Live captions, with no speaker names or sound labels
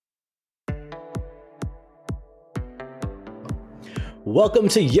Welcome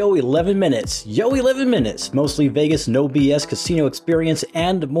to Yo-11 Minutes. Yo-11 Minutes, mostly Vegas, no BS casino experience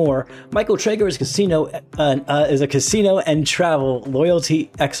and more. Michael Traeger is a casino and travel loyalty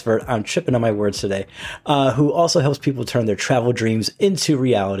expert. I'm tripping on my words today. Who also helps people turn their travel dreams into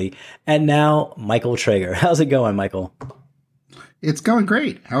reality. And now, Michael Traeger. How's it going, Michael? It's going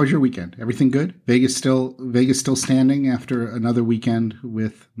great. How was your weekend? Everything good? Vegas still standing after another weekend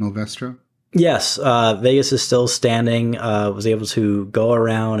with Movestro? Yes, Vegas is still standing. Was able to go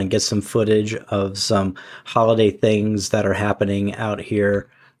around and get some footage of some holiday things that are happening out here.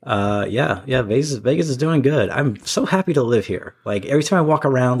 Vegas is doing good. I'm so happy to live here. Like every time I walk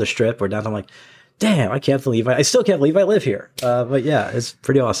around the strip or downtown, I'm like, damn, I still can't believe I live here. But yeah, it's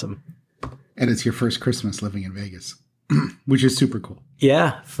pretty awesome. And it's your first Christmas living in Vegas, which is super cool.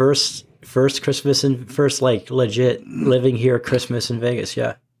 Yeah, first Christmas and first like legit living here Christmas in Vegas.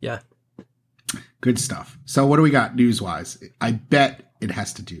 Yeah. Good stuff. So what do we got news-wise? I bet it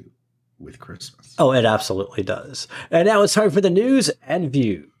has to do with Christmas. Oh, it absolutely does. And now it's time for the news and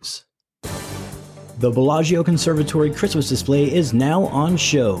views. The Bellagio Conservatory Christmas display is now on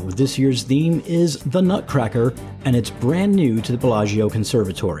show. This year's theme is the Nutcracker, and it's brand new to the Bellagio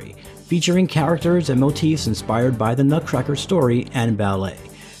Conservatory, featuring characters and motifs inspired by the Nutcracker story and ballet.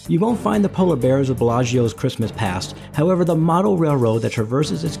 You won't find the polar bears of Bellagio's Christmas past. However, the model railroad that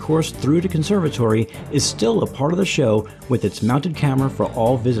traverses its course through the conservatory is still a part of the show with its mounted camera for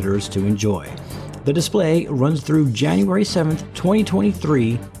all visitors to enjoy. The display runs through January 7th,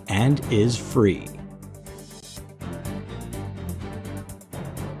 2023 and is free.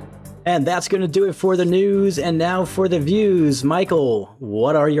 And that's going to do it for the news. And now for the views. Michael,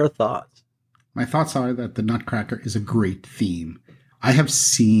 what are your thoughts? My thoughts are that the Nutcracker is a great theme. I have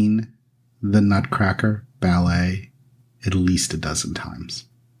seen the Nutcracker ballet at least a dozen times.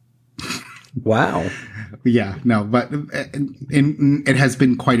 Wow. Yeah, no, but it has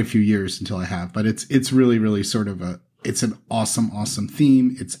been quite a few years until I have, but it's really, really sort of it's an awesome, awesome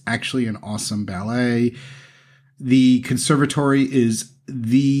theme. It's actually an awesome ballet. The conservatory is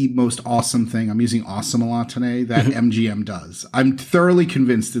the most awesome thing. I'm using awesome a lot today that MGM does. I'm thoroughly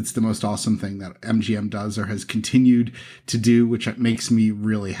convinced it's the most awesome thing that MGM does or has continued to do, which makes me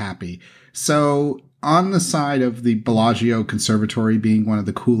really happy. So on the side of the Bellagio Conservatory being one of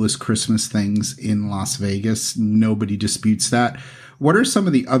the coolest Christmas things in Las Vegas, nobody disputes that. What are some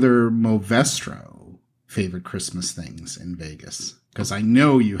of the other Movestro favorite Christmas things in Vegas? Because I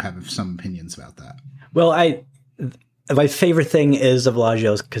know you have some opinions about that. Well, my favorite thing is the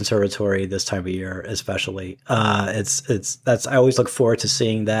Bellagio's Conservatory this time of year, especially. I always look forward to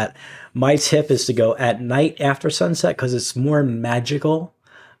seeing that. My tip is to go at night after sunset because it's more magical.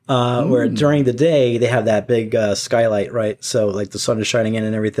 Where during the day they have that big skylight, right? So like the sun is shining in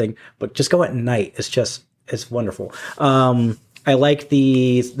and everything. But just go at night. It's wonderful. I like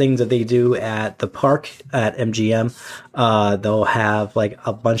the things that they do at the park at MGM. They'll have like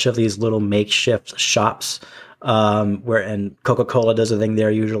a bunch of these little makeshift shops. And Coca-Cola does a thing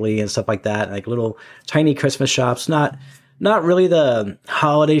there usually and stuff like that, like little tiny Christmas shops, not really the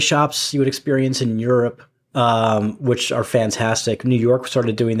holiday shops you would experience in Europe, which are fantastic. New York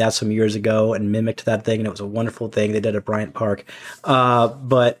started doing that some years ago and mimicked that thing, and it was a wonderful thing they did at Bryant Park.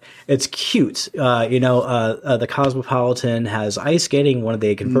 But it's cute. The Cosmopolitan has ice skating.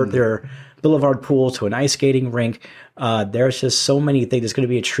 They convert their Boulevard pool to an ice skating rink. There's just so many things. There's going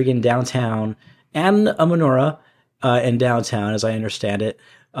to be a tree in downtown and a menorah in downtown, as I understand it.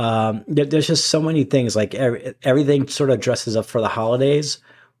 There's just so many things. Like everything sort of dresses up for the holidays.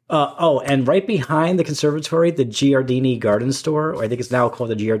 And right behind the conservatory, the Giardini Garden Store, or I think it's now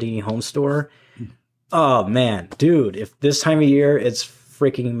called the Giardini Home Store. Oh man, dude! If this time of year, it's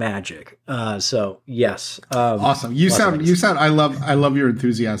freaking magic. So yes, awesome. You sound. I love your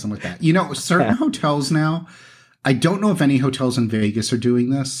enthusiasm with that. Certain hotels now. I don't know if any hotels in Vegas are doing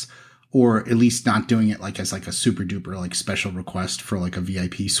this, or at least not doing it like as like a super duper like special request for like a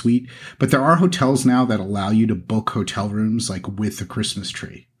VIP suite. But there are hotels now that allow you to book hotel rooms like with a Christmas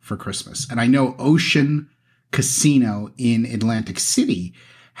tree for Christmas. And I know Ocean Casino in Atlantic City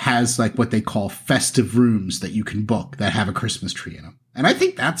has like what they call festive rooms that you can book that have a Christmas tree in them. And I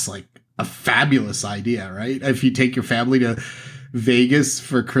think that's like a fabulous idea, right? If you take your family to Vegas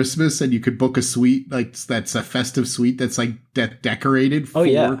for Christmas and you could book a suite like that's a festive suite that's like decorated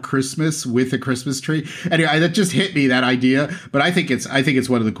for Christmas with a Christmas tree. Anyway, that just hit me, that idea. But I think it's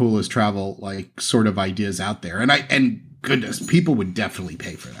one of the coolest travel like sort of ideas out there. And goodness, people would definitely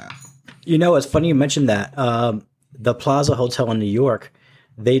pay for that. It's funny you mentioned that. The Plaza Hotel in New York,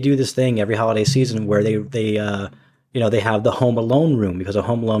 they do this thing every holiday season where they they have the Home Alone room because of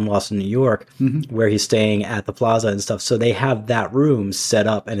Home Alone Lost in New York, where he's staying at the plaza and stuff. So they have that room set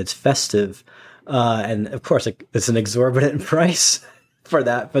up and it's festive. And of course, it's an exorbitant price for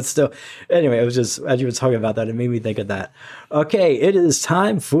that. But still, anyway, it was just, as you were talking about that, it made me think of that. Okay, it is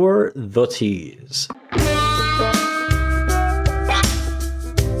time for the tease.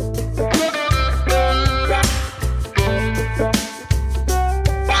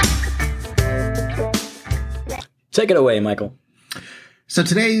 Take it away, Michael. So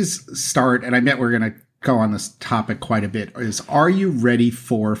today's start, and I bet we're going to go on this topic quite a bit, is are you ready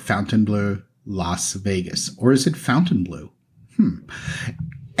for Fontainebleau, Las Vegas? Or is it Fontainebleau?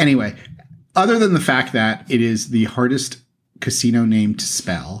 Anyway, other than the fact that it is the hardest casino name to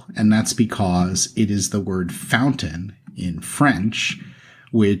spell, and that's because it is the word fountain in French,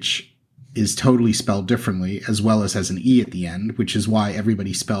 which is totally spelled differently, as well as has an E at the end, which is why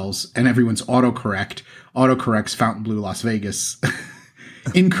everybody spells, and everyone's autocorrects Fontainebleau, Las Vegas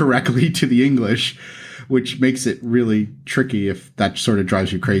incorrectly to the English, which makes it really tricky if that sort of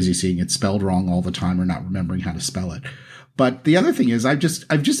drives you crazy seeing it spelled wrong all the time or not remembering how to spell it. But the other thing is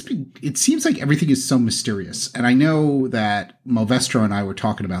it seems like everything is so mysterious. And I know that Movestro and I were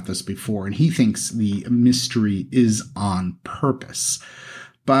talking about this before, and he thinks the mystery is on purpose.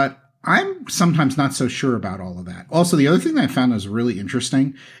 But I'm sometimes not so sure about all of that. Also, the other thing that I found was really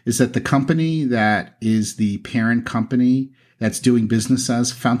interesting is that the company that is the parent company that's doing business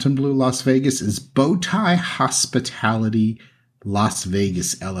as Fontainebleau Las Vegas is Bowtie Hospitality Las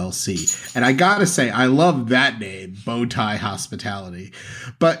Vegas LLC. And I gotta say, I love that name, Bowtie Hospitality.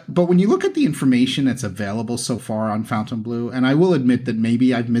 But when you look at the information that's available so far on Fontainebleau, and I will admit that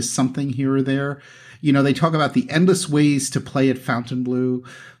maybe I've missed something here or there, they talk about the endless ways to play at Fontainebleau,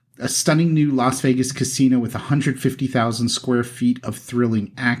 a stunning new Las Vegas casino with 150,000 square feet of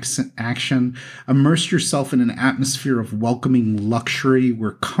thrilling action. Immerse yourself in an atmosphere of welcoming luxury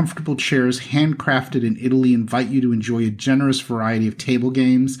where comfortable chairs handcrafted in Italy invite you to enjoy a generous variety of table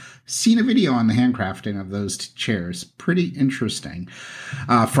games. Seen a video on the handcrafting of those chairs. Pretty interesting.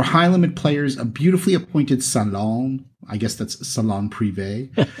 For high-limit players, a beautifully appointed salon, I guess that's salon privé,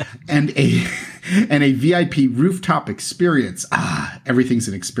 and a VIP rooftop experience. Everything's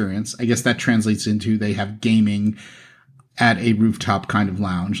an experience. I guess that translates into they have gaming at a rooftop kind of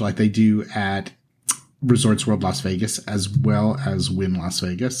lounge like they do at Resorts World Las Vegas, as well as Wynn Las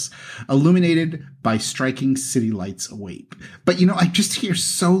Vegas, illuminated by striking city lights awake. But, I just hear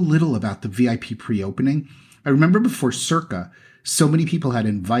so little about the VIP pre-opening. I remember before Circa, so many people had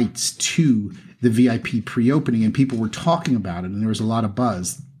invites to the VIP pre-opening and people were talking about it and there was a lot of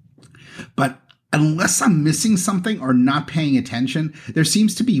buzz. But unless I'm missing something or not paying attention, there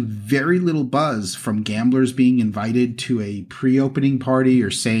seems to be very little buzz from gamblers being invited to a pre-opening party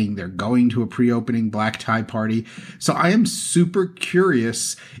or saying they're going to a pre-opening black tie party. So I am super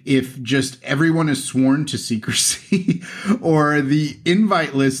curious if just everyone is sworn to secrecy or the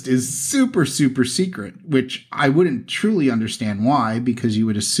invite list is super, super secret, which I wouldn't truly understand why, because you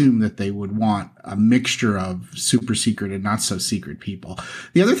would assume that they would want a mixture of super secret and not so secret people.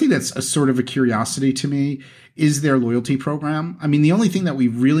 The other thing that's a sort of a curiosity to me is their loyalty program. I mean, the only thing that we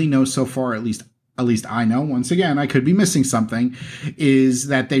really know so far, at least I know, once again, I could be missing something, is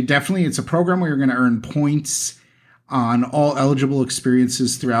that it's a program where you're going to earn points on all eligible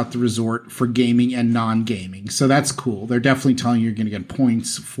experiences throughout the resort for gaming and non-gaming. So that's cool. They're definitely telling you you're going to get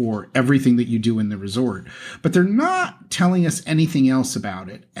points for everything that you do in the resort. But they're not telling us anything else about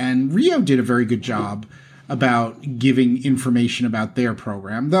it. And Rio did a very good job about giving information about their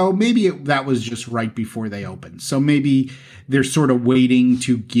program, though maybe that was just right before they opened. So maybe they're sort of waiting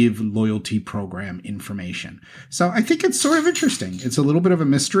to give loyalty program information. So I think it's sort of interesting. It's a little bit of a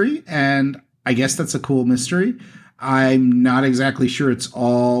mystery, and I guess that's a cool mystery. I'm not exactly sure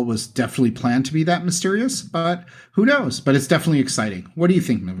was definitely planned to be that mysterious, but who knows? But it's definitely exciting. What do you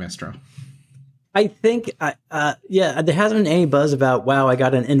think, Movestro? I think, there hasn't been any buzz about, wow, I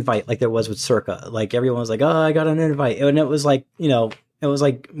got an invite like there was with Circa. Like everyone was like, oh, I got an invite. And it was like, it was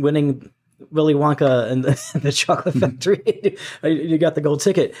like winning Willy Wonka and the Chocolate Factory. You got the gold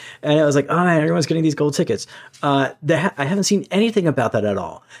ticket. And it was like, oh man, everyone's getting these gold tickets. I haven't seen anything about that at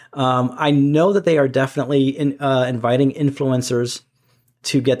all. I know that they are definitely inviting influencers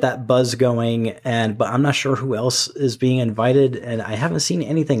to get that buzz going, but I'm not sure who else is being invited, and I haven't seen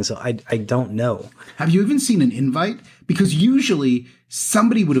anything, so I don't know. Have you even seen an invite? Because usually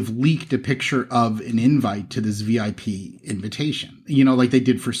somebody would have leaked a picture of an invite to this VIP invitation, like they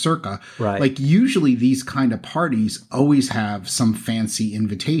did for Circa. Right. Like usually these kind of parties always have some fancy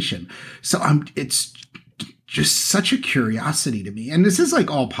invitation. So it's just such a curiosity to me. And this is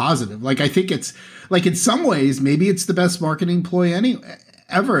like all positive. Like, I think it's like, in some ways, maybe it's the best marketing ploy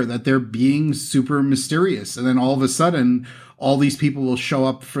ever, that they're being super mysterious. And then all of a sudden, all these people will show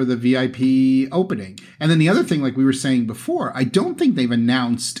up for the VIP opening. And then the other thing, like we were saying before, I don't think they've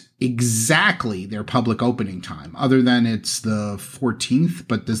announced exactly their public opening time, other than it's the 14th.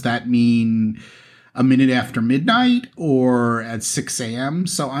 But does that mean a minute after midnight or at 6 a.m.?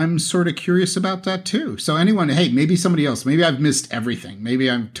 So I'm sort of curious about that too. So anyone, hey, maybe somebody else, maybe I've missed everything. Maybe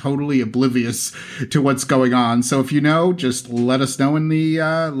I'm totally oblivious to what's going on. So if you know, just let us know in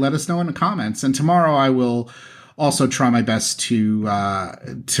the comments. And tomorrow I will also try my best to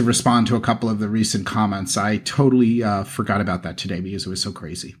respond to a couple of the recent comments. I totally forgot about that today because it was so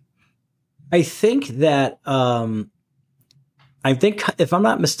crazy. I think that, if I'm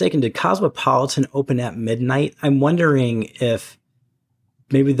not mistaken, did Cosmopolitan open at midnight? I'm wondering if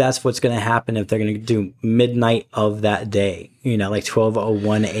maybe that's what's going to happen if they're going to do midnight of that day, like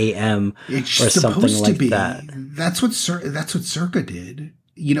 12:01 a.m. or something like that. That's what Circa did.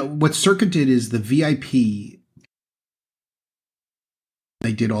 What Circa did is the VIP.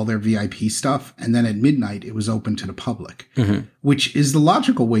 They did all their VIP stuff, and then at midnight it was open to the public, which is the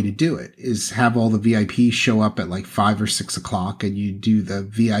logical way to do it, is have all the VIPs show up at like 5 or 6 o'clock and you do the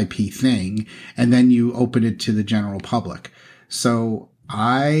VIP thing and then you open it to the general public. So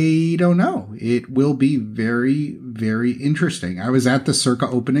I don't know. It will be very, very interesting. I was at the Circa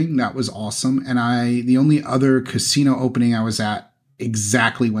opening. That was awesome. And the only other casino opening I was at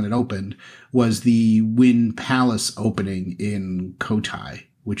exactly when it opened was the Wynn Palace opening in Cotai,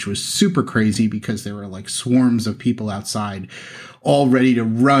 which was super crazy because there were like swarms of people outside all ready to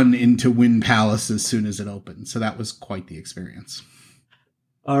run into Wynn Palace as soon as it opened. So that was quite the experience.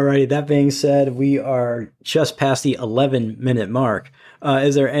 All righty. That being said, we are just past the 11-minute mark.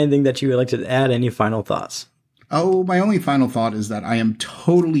 Is there anything that you would like to add? Any final thoughts? Oh, my only final thought is that I am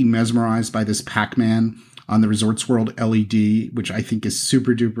totally mesmerized by this Pac-Man on the Resorts World LED, which I think is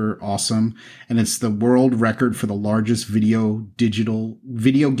super duper awesome. And it's the world record for the largest video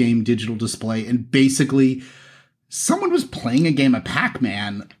game digital display. And basically someone was playing a game of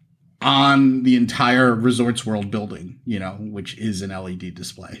Pac-Man on the entire Resorts World building, which is an LED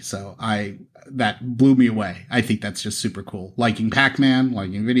display. So that blew me away. I think that's just super cool. Liking Pac-Man,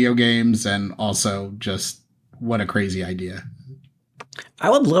 liking video games, and also just what a crazy idea. I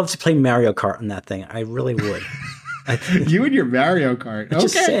would love to play Mario Kart on that thing. I really would. You and your Mario Kart. Okay.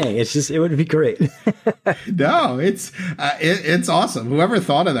 Just saying, it would be great. No, it's awesome. Whoever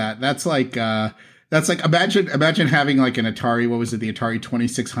thought of that? That's like imagine having like an Atari. What was it? The Atari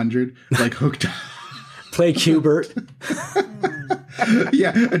 2600, like hooked up. Play Qbert.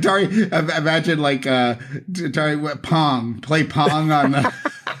 Yeah, Atari. Imagine like Atari Pong. Play Pong on the.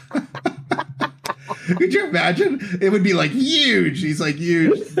 Could you imagine? It would be like huge. He's like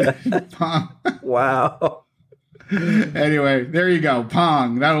huge. Pong. Wow. Anyway, there you go.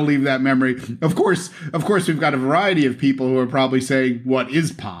 Pong. That'll leave that memory. Of course, we've got a variety of people who are probably saying, "What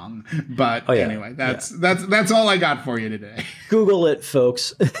is Pong?" But anyway, that's all I got for you today. Google it,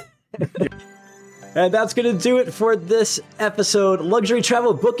 folks. And that's going to do it for this episode. Luxury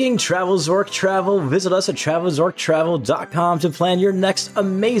travel booking, Travel Zork Travel. Visit us at travelzorktravel.com to plan your next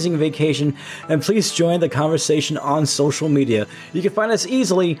amazing vacation. And please join the conversation on social media. You can find us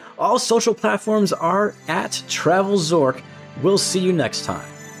easily. All social platforms are at Travel Zork. We'll see you next time.